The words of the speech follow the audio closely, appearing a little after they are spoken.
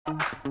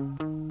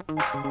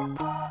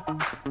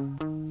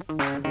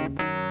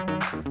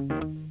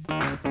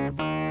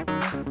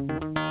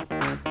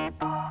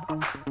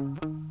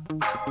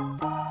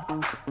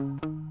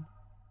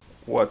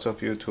What's up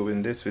YouTube?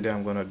 In this video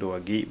I'm going to do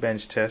a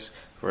Geekbench test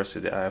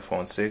versus the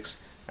iPhone 6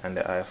 and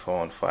the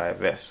iPhone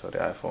 5s. So the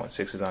iPhone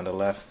 6 is on the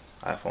left,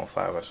 iPhone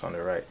 5s on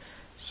the right.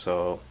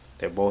 So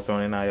they're both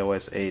running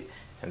iOS 8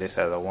 and this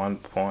has a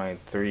 1.39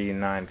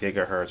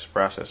 gigahertz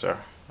processor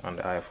on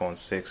the iPhone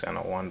 6 and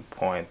a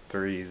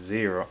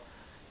 1.30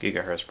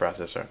 gigahertz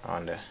processor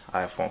on the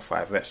iPhone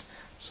 5s.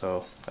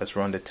 So let's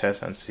run the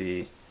test and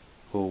see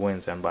who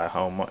wins and by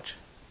how much.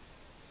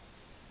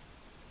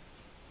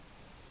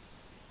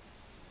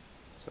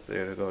 So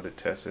there you go, the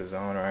test is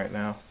on right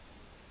now.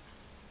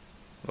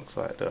 Looks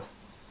like the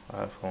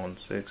iPhone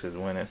 6 is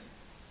winning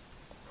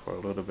for a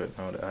little bit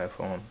now. The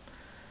iPhone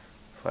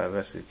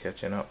 5s is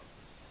catching up.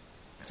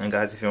 And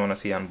guys, if you want to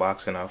see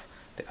unboxing of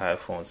the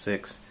iPhone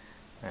 6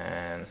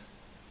 and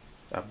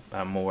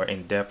a more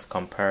in-depth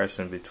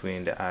comparison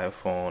between the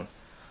iPhone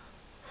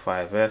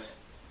 5s,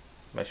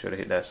 make sure to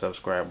hit that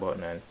subscribe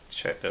button and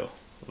check the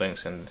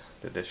links in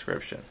the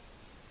description.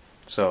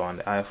 So on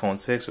the iPhone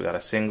 6 we got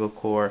a single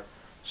core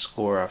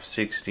score of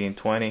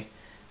 1620,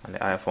 and the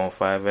iPhone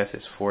 5s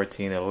is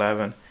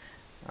 1411,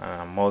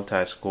 and a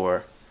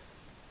multi-score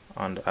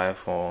on the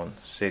iPhone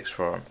 6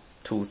 from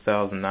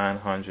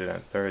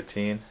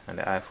 2913, and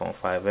the iPhone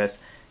 5s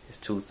is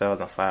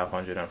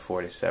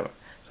 2547.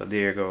 So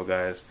there you go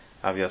guys.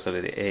 Obviously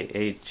the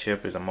A8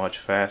 chip is a much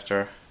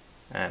faster,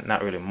 and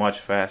not really much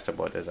faster,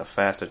 but there's a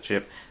faster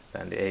chip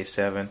than the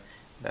A7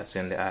 that's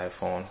in the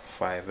iPhone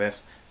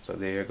 5s. So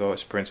there you go.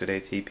 It's Prince with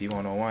ATP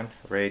 101.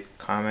 Rate,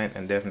 comment,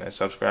 and definitely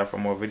subscribe for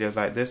more videos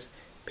like this.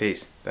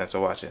 Peace. Thanks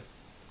for watching.